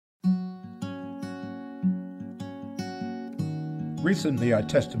Recently, I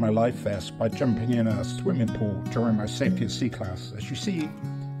tested my life vest by jumping in a swimming pool during my safety at sea class. As you see,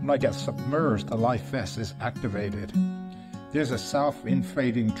 when I get submerged, the life vest is activated. There's a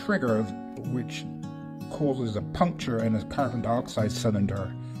self-inflating trigger which causes a puncture in a carbon dioxide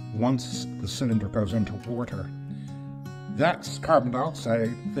cylinder once the cylinder goes into water. That carbon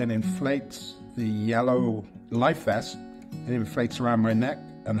dioxide then inflates the yellow life vest. It inflates around my neck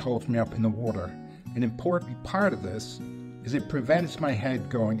and holds me up in the water. An important part of this is it prevents my head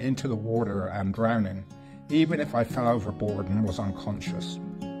going into the water and drowning, even if I fell overboard and was unconscious.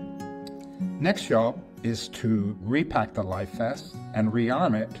 Next job is to repack the life vest and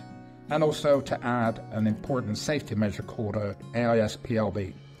rearm it, and also to add an important safety measure called a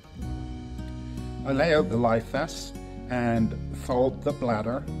AIS-PLB. I lay out the life vest and fold the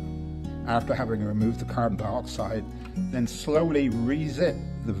bladder after having removed the carbon dioxide, then slowly re-zip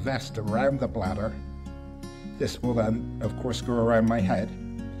the vest around the bladder. This will then, of course, go around my head.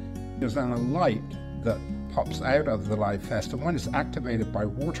 There's then a light that pops out of the life vest, and when it's activated by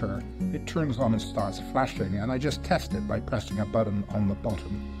water, it turns on and starts flashing, and I just test it by pressing a button on the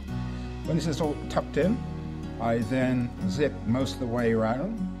bottom. When this is all tucked in, I then zip most of the way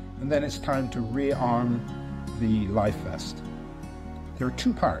around, and then it's time to rearm the life vest. There are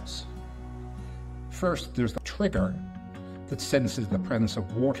two parts. First, there's the trigger that senses the presence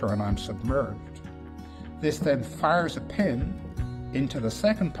of water and I'm submerged. This then fires a pin into the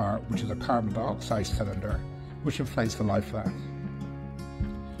second part, which is a carbon dioxide cylinder, which inflates the life vest.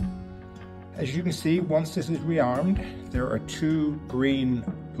 As you can see, once this is rearmed, there are two green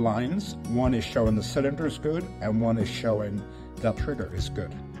lines. One is showing the cylinder is good, and one is showing the trigger is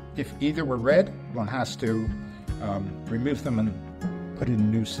good. If either were red, one has to remove them and put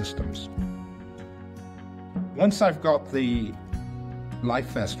in new systems. Once I've got the life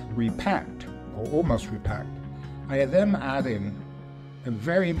vest repacked, or almost repacked, I then add in a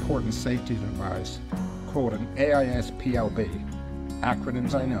very important safety device called an AIS-PLB,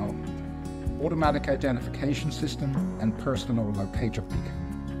 acronyms I know, Automatic Identification System and Personal Locator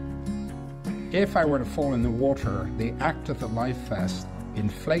Beacon. If I were to fall in the water, the act of the life vest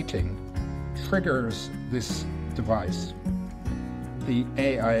inflating triggers this device. The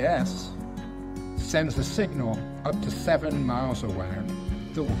AIS sends a signal up to 7 miles away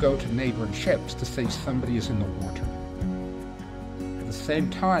that will go to neighboring ships to say somebody is in the water. At the same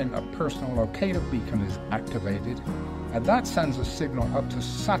time, a personal locator beacon is activated, and that sends a signal up to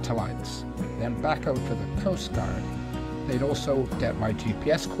satellites, then back out to the Coast Guard. They'd also get my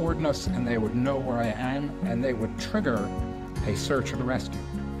GPS coordinates, and they would know where I am, and they would trigger a search and rescue.